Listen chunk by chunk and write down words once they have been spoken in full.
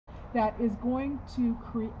that is going to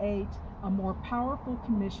create a more powerful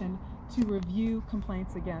commission to review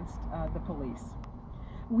complaints against the police.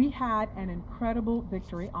 We had an incredible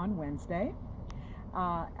victory on Wednesday.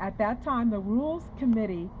 At that time, the Rules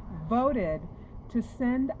Committee voted to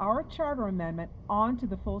send our charter amendment on to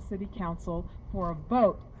the full City Council for a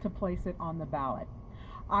vote to place it on the ballot.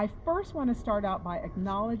 I first want to start out by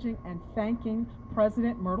acknowledging and thanking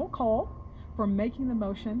President Myrtle Cole for making the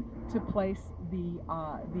motion to place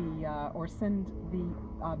or send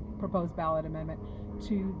the proposed ballot amendment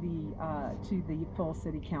to the full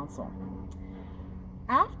City Council.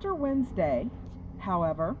 After Wednesday,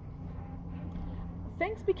 however,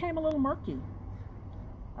 things became a little murky.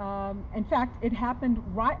 In fact, it happened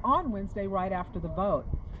right on Wednesday, right after the vote.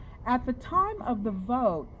 At the time of the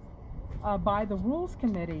vote by the Rules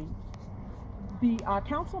Committee, the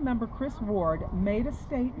council member Chris Ward made a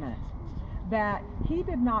statement that he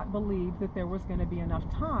did not believe that there was going to be enough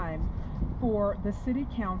time for the City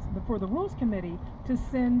Council, for the Rules Committee to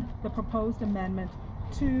send the proposed amendment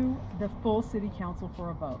to the full City Council for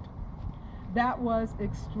a vote. That was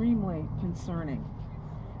extremely concerning.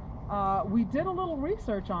 We did a little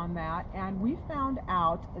research on that, and we found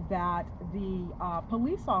out that the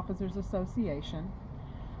Police Officers Association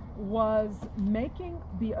was making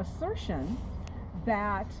the assertion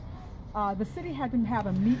that the city had to have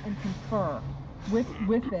a meet and confer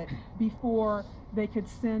with it before they could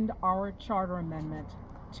send our charter amendment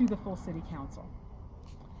to the full City Council.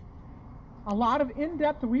 A lot of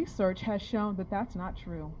in-depth research has shown that that's not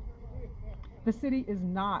true. The city is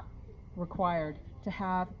not required to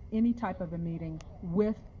have any type of a meeting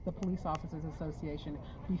with the Police Officers Association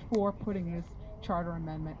before putting this charter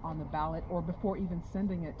amendment on the ballot or before even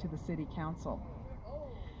sending it to the City Council.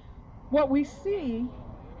 What we see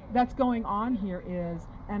that's going on here is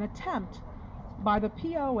an attempt by the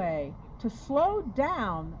POA to slow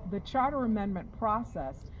down the charter amendment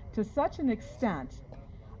process to such an extent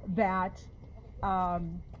that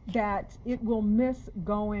that it will miss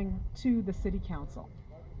going to the City Council.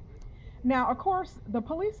 Now, of course, the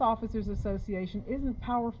Police Officers Association isn't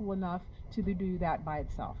powerful enough to do that by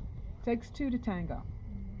itself. It takes two to tango.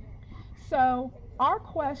 So our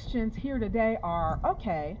questions here today are,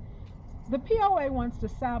 okay, the POA wants to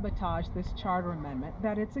sabotage this charter amendment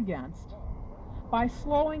that it's against by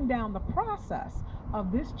slowing down the process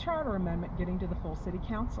of this charter amendment getting to the full City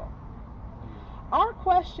Council. Our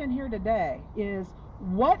question here today is,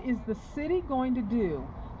 what is the city going to do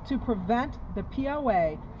to prevent the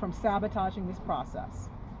POA from sabotaging this process?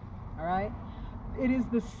 All right? It is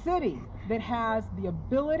the city that has the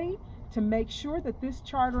ability to make sure that this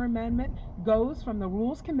charter amendment goes from the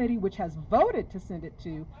Rules Committee, which has voted to send it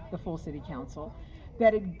to the full City Council,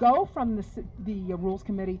 that it go from the Rules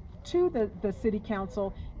Committee to the City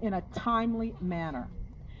Council in a timely manner.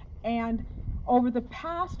 And over the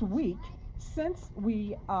past week, since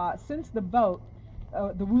the vote,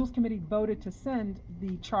 the Rules Committee voted to send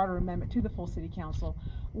the charter amendment to the full City Council,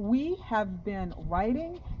 we have been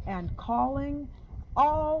writing and calling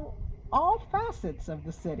all facets of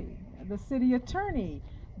the city attorney,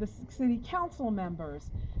 the city council members,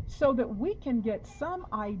 so that we can get some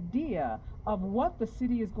idea of what the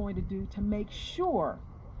city is going to do to make sure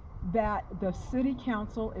that the City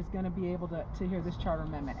Council is going to be able to hear this charter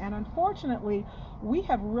amendment. And unfortunately, we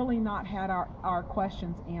have really not had our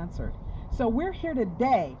questions answered. So we're here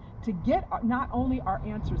today to get not only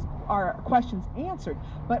our questions answered,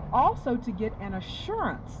 but also to get an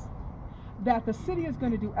assurance that the city is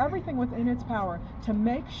going to do everything within its power to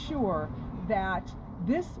make sure that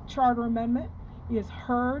this charter amendment is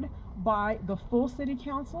heard by the full City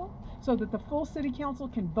Council, so that the full City Council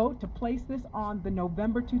can vote to place this on the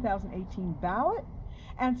November 2018 ballot,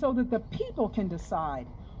 and so that the people can decide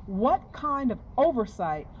what kind of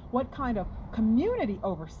oversight, what kind of community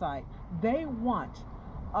oversight they want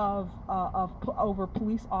over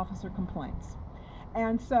police officer complaints.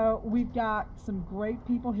 And so we've got some great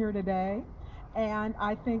people here today, and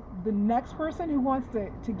I think the next person who wants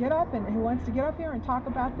to get up and who wants to get up here and talk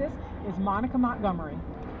about this is Monica Montgomery.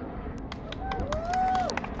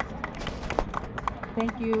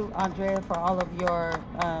 Thank you, Andrea, for all of your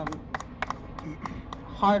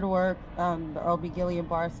hard work, the Earl B. Gilliam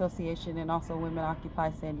Bar Association, and also Women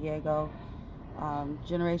Occupy San Diego.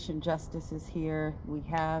 Generation Justice is here. We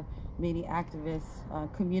have many activists,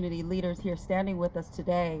 community leaders here standing with us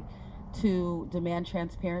today to demand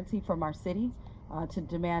transparency from our city, to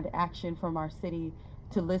demand action from our city,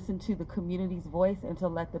 to listen to the community's voice, and to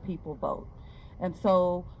let the people vote. And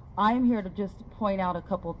so I'm here to just point out a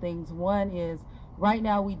couple things. One is, right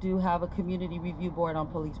now we do have a community review board on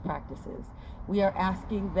police practices. We are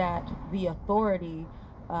asking that the authority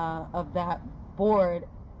of that board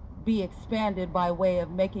be expanded by way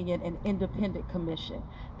of making it an independent commission.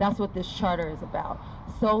 That's what this charter is about,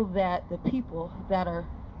 so that the people that are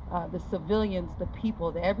the civilians, the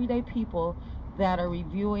people, the everyday people that are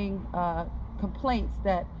reviewing complaints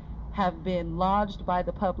that have been lodged by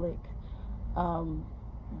the public,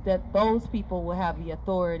 that those people will have the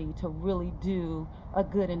authority to really do a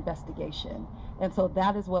good investigation. And so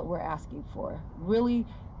that is what we're asking for. Really,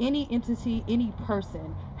 any entity, any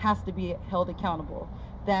person has to be held accountable.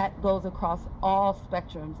 That goes across all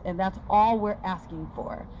spectrums, and that's all we're asking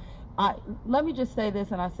for. Let me just say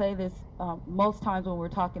this, and I say this most times when we're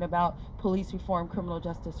talking about police reform, criminal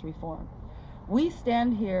justice reform. We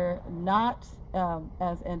stand here not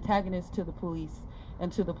as antagonists to the police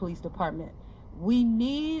and to the police department. We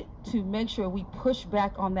need to make sure we push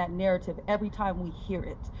back on that narrative every time we hear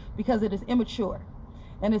it, because it is immature.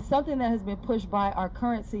 And it's something that has been pushed by our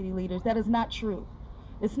current city leaders that is not true.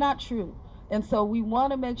 It's not true. And so we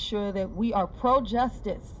want to make sure that we are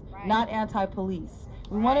pro-justice, right, not anti-police.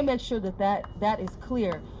 We want to make sure that that is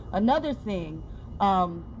clear. Another thing,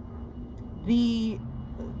 the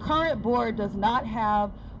current board does not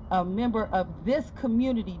have a member of this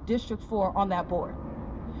community, District 4, on that board.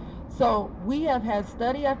 So we have had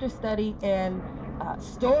study after study and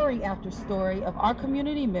story after story of our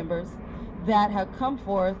community members that have come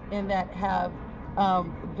forth and that have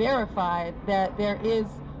verified that there is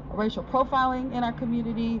racial profiling in our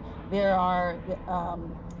community. There are,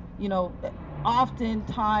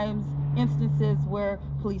 oftentimes instances where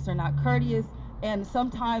police are not courteous, and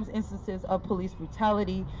sometimes instances of police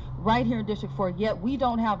brutality right here in District 4, yet we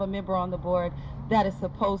don't have a member on the board that is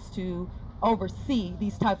supposed to oversee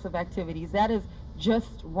these types of activities. That is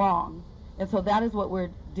just wrong. And so that is what we're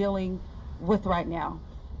dealing with right now.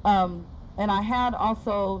 And I had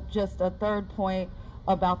also just a third point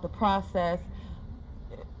about the process.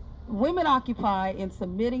 Women Occupy, in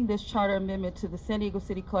submitting this charter amendment to the San Diego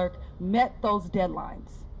City Clerk, met those deadlines.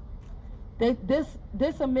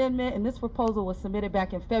 This amendment and this proposal was submitted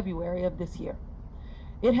back in February of this year.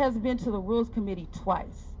 It has been to the Rules Committee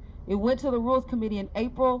twice. It went to the Rules Committee in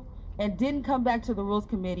April and didn't come back to the Rules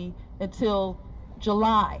Committee until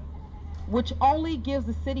July, which only gives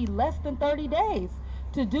the city less than 30 days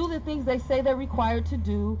to do the things they say they're required to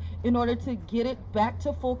do in order to get it back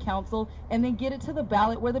to full council and then get it to the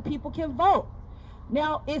ballot where the people can vote.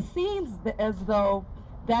 Now, it seems as though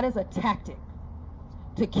that is a tactic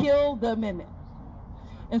to kill the amendment.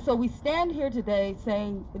 And so we stand here today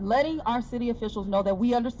saying, letting our city officials know that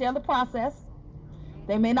we understand the process.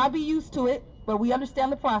 They may not be used to it, but we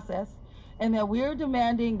understand the process, and that we're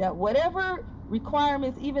demanding that whatever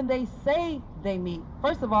requirements even they say they meet,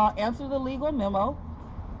 first of all, answer the legal memo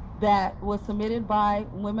that was submitted by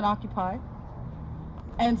Women Occupy.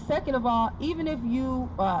 And second of all, even if you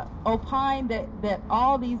opine that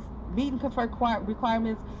all these meet and confer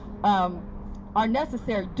requirements are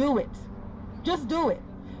necessary, do it. Just do it.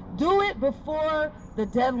 Do it before the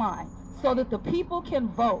deadline so that the people can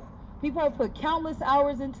vote. People have put countless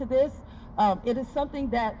hours into this. It is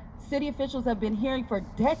something that city officials have been hearing for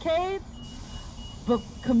decades. The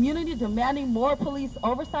community demanding more police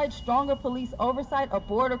oversight, stronger police oversight, a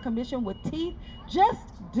board or commission with teeth. Just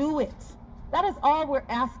do it. That is all we're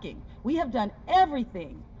asking. We have done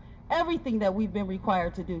everything that we've been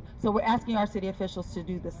required to do. So we're asking our city officials to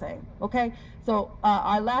do the same, okay? So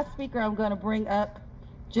our last speaker, I'm gonna bring up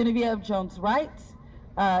Genevieve Jones-Wright,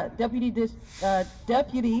 Deputy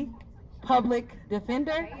Public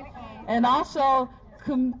Defender, and also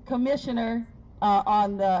Commissioner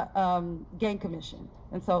on the Gang Commission.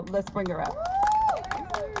 And so let's bring her up.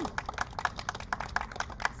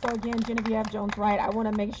 So again, Genevieve Jones-Wright, I want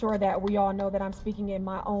to make sure that we all know that I'm speaking in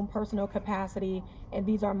my own personal capacity, and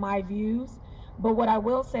these are my views. But what I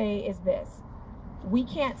will say is this: we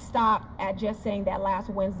can't stop at just saying that last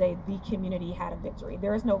Wednesday the community had a victory.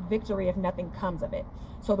 There is no victory if nothing comes of it.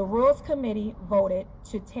 So the Rules Committee voted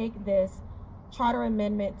to take this charter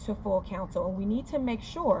amendment to full council, and we need to make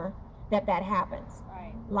sure that that happens.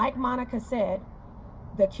 Right. Like Monica said,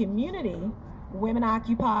 the community, Women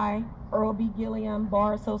Occupy, Earl B. Gilliam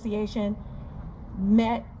Bar Association,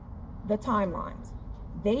 met the timelines.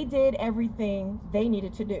 They did everything they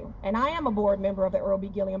needed to do. And I am a board member of the Earl B.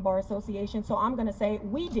 Gilliam Bar Association, so I'm gonna say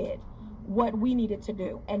we did what we needed to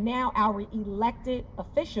do. And now our elected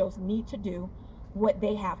officials need to do what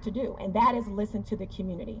they have to do, and that is listen to the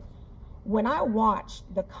community. When I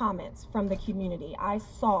watched the comments from the community, I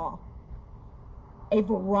saw a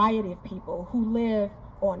variety of people who live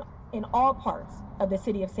in all parts of the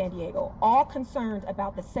city of San Diego, all concerned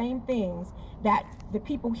about the same things that the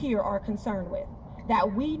people here are concerned with.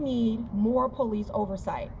 that we need more police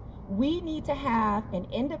oversight. We need to have an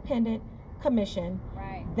independent commission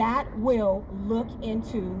that will look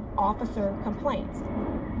into officer complaints.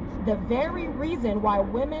 The very reason why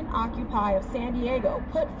Women Occupy of San Diego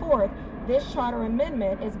put forth this charter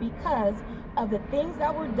amendment is because of the things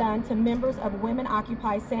that were done to members of Women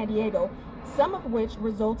Occupy San Diego, some of which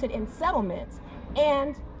resulted in settlements,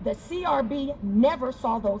 and the CRB never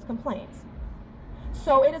saw those complaints.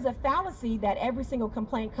 So it is a fallacy that every single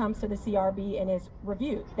complaint comes to the CRB and is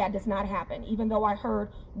reviewed. That does not happen, even though I heard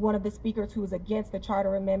one of the speakers who is against the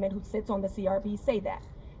charter amendment who sits on the CRB say that.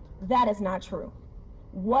 That is not true.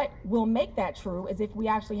 What will make that true is if we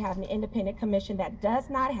actually have an independent commission that does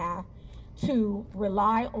not have to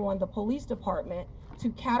rely on the police department to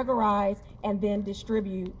categorize and then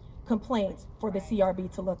distribute complaints for the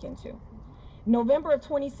CRB to look into. November of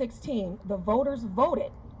 2016, the voters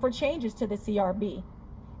voted for changes to the CRB.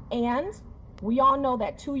 And we all know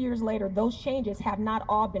that 2 years later, those changes have not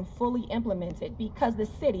all been fully implemented because the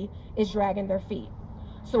city is dragging their feet.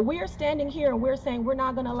 So we are standing here and we're saying we're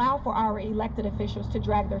not going to allow for our elected officials to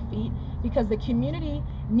drag their feet because the community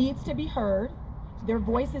needs to be heard, their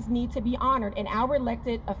voices need to be honored, and our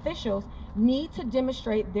elected officials need to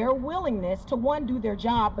demonstrate their willingness to, one, do their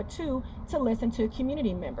job, but two, to listen to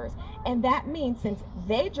community members. And that means since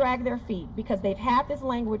they drag their feet, because they've had this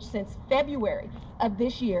language since February of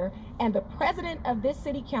this year, and the president of this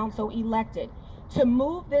city council elected to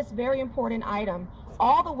move this very important item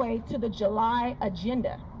all the way to the July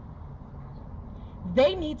agenda,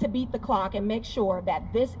 they need to beat the clock and make sure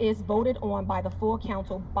that this is voted on by the full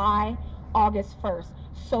council by August 1st,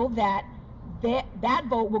 so that that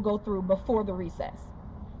vote will go through before the recess.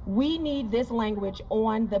 We need this language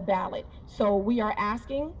on the ballot. So we are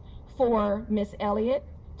asking for Ms. Elliott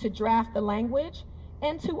to draft the language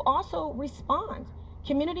and to also respond.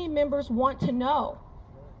 Community members want to know.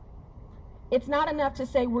 It's not enough to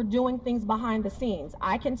say we're doing things behind the scenes.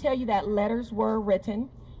 I can tell you that letters were written,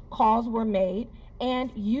 calls were made,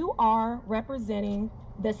 and you are representing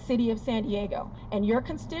the city of San Diego, and your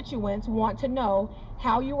constituents want to know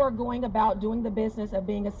how you are going about doing the business of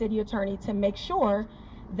being a city attorney to make sure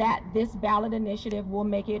that this ballot initiative will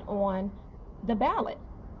make it on the ballot.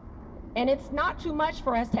 And it's not too much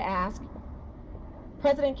for us to ask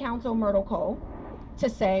President Council Myrtle Cole to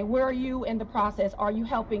say, where are you in the process? Are you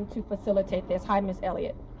helping to facilitate this? Hi, Ms.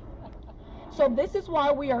 Elliott. So this is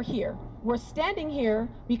why we are here. We're standing here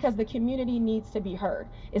because the community needs to be heard.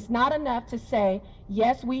 It's not enough to say,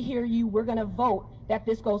 yes, we hear you, we're gonna vote that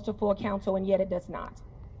this goes to full council, and yet it does not.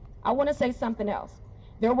 I wanna say something else.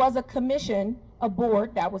 There was a commission, a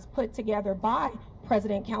board that was put together by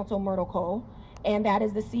President Council Myrtle Cole, and that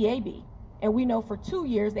is the CAB. And we know for 2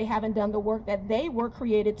 years they haven't done the work that they were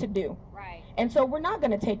created to do. Right. And so we're not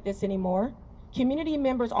gonna take this anymore. Community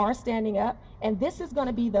members are standing up, and this is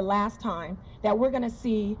gonna be the last time that we're gonna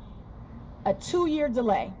see a 2-year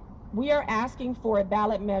delay. We are asking for a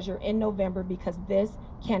ballot measure in November because this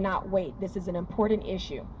cannot wait. This is an important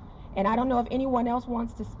issue. And I don't know if anyone else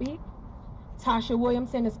wants to speak. Tasha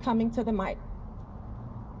Williamson is coming to the mic.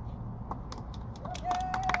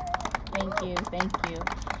 Thank you, thank you.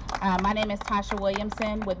 My name is Tasha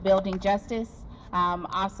Williamson with Building Justice.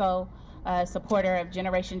 Also a supporter of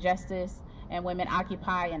Generation Justice and Women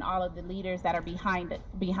Occupy and all of the leaders that are behind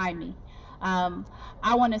me.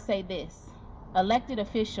 I want to say this. Elected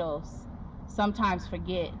officials sometimes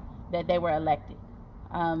forget that they were elected.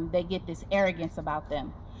 They get this arrogance about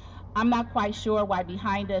them. I'm not quite sure why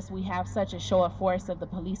behind us we have such a show of force of the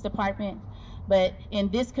police department, but in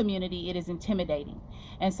this community it is intimidating.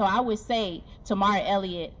 And so I would say to Mara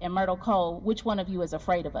Elliott and Myrtle Cole, which one of you is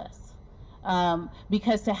afraid of us?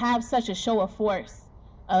 Because to have such a show of force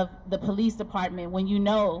of the police department when you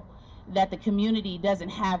know that the community doesn't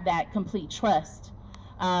have that complete trust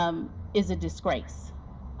is a disgrace.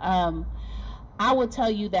 I will tell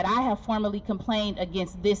you that I have formally complained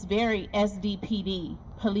against this very SDPD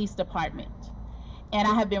police department, and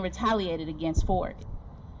I have been retaliated against for it.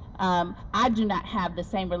 I do not have the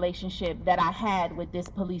same relationship that I had with this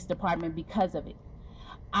police department because of it.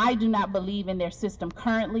 I do not believe in their system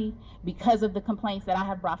currently because of the complaints that I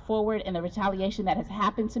have brought forward and the retaliation that has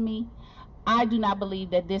happened to me. I do not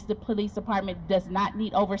believe that the police department does not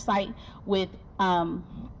need oversight with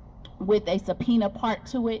a subpoena part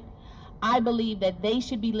to it. I believe that they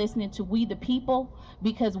should be listening to we the people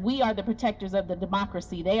because we are the protectors of the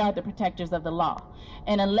democracy. They are the protectors of the law.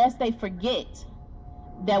 And unless they forget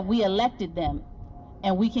that we elected them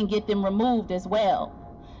and we can get them removed as well,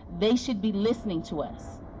 they should be listening to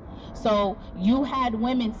us. So you had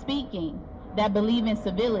women speaking that believe in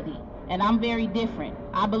civility and I'm very different.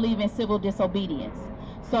 I believe in civil disobedience.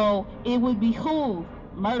 So it would behoove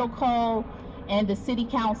Myrtle Cole and the city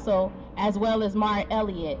council, as well as Mara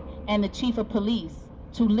Elliott and the chief of police,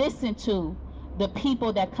 to listen to the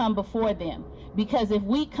people that come before them. Because if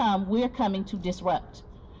we come, we're coming to disrupt.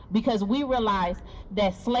 Because we realize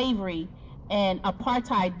that slavery and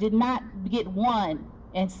apartheid did not get won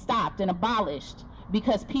and stopped and abolished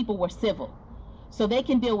because people were civil. So they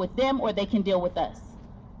can deal with them or they can deal with us.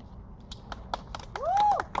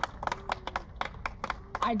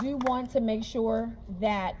 I do want to make sure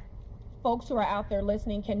that folks who are out there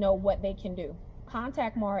listening can know what they can do.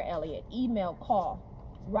 Contact Mara Elliott, email, call,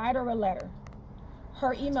 write her a letter.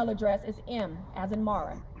 Her email address is M, as in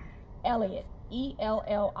Mara, Elliott,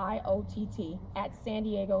 ELLIOTT,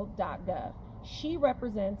 @sandiego.gov. She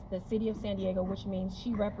represents the city of San Diego, which means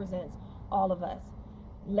she represents all of us.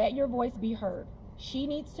 Let your voice be heard. She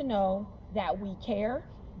needs to know that we care,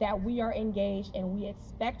 that we are engaged, and we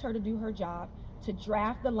expect her to do her job, to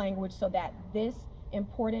draft the language so that this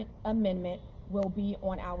important amendment will be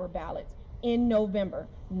on our ballots in November,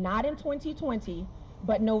 not in 2020,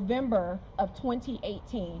 but November of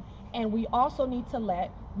 2018. And we also need to let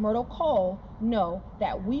Myrtle Cole know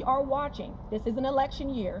that we are watching. This is an election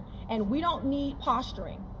year, and we don't need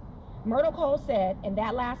posturing. Myrtle Cole said in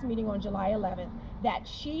that last meeting on July 11th that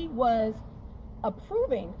she was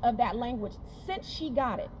approving of that language since she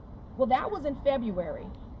got it. Well, that was in February.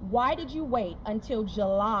 Why did you wait until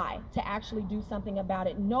July to actually do something about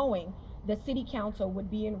it, knowing the city council would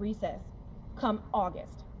be in recess come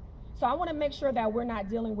August? So I want to make sure that we're not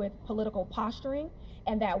dealing with political posturing,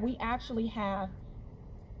 and that we actually have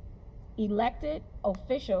elected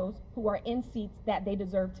officials who are in seats that they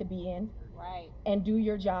deserve to be in. Right. And do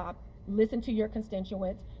your job. Listen to your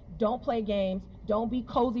constituents. Don't play games. Don't be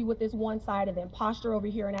cozy with this one side and then posture over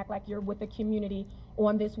here and act like you're with the community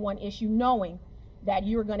on this one issue, knowing that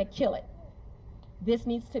you're going to kill it. This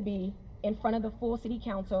needs to be in front of the full city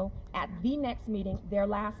council at the next meeting, their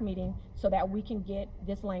last meeting, so that we can get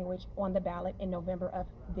this language on the ballot in November of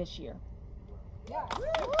this year. Yeah.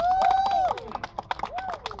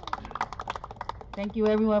 Thank you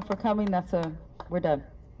everyone for coming. We're done.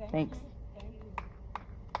 Thanks.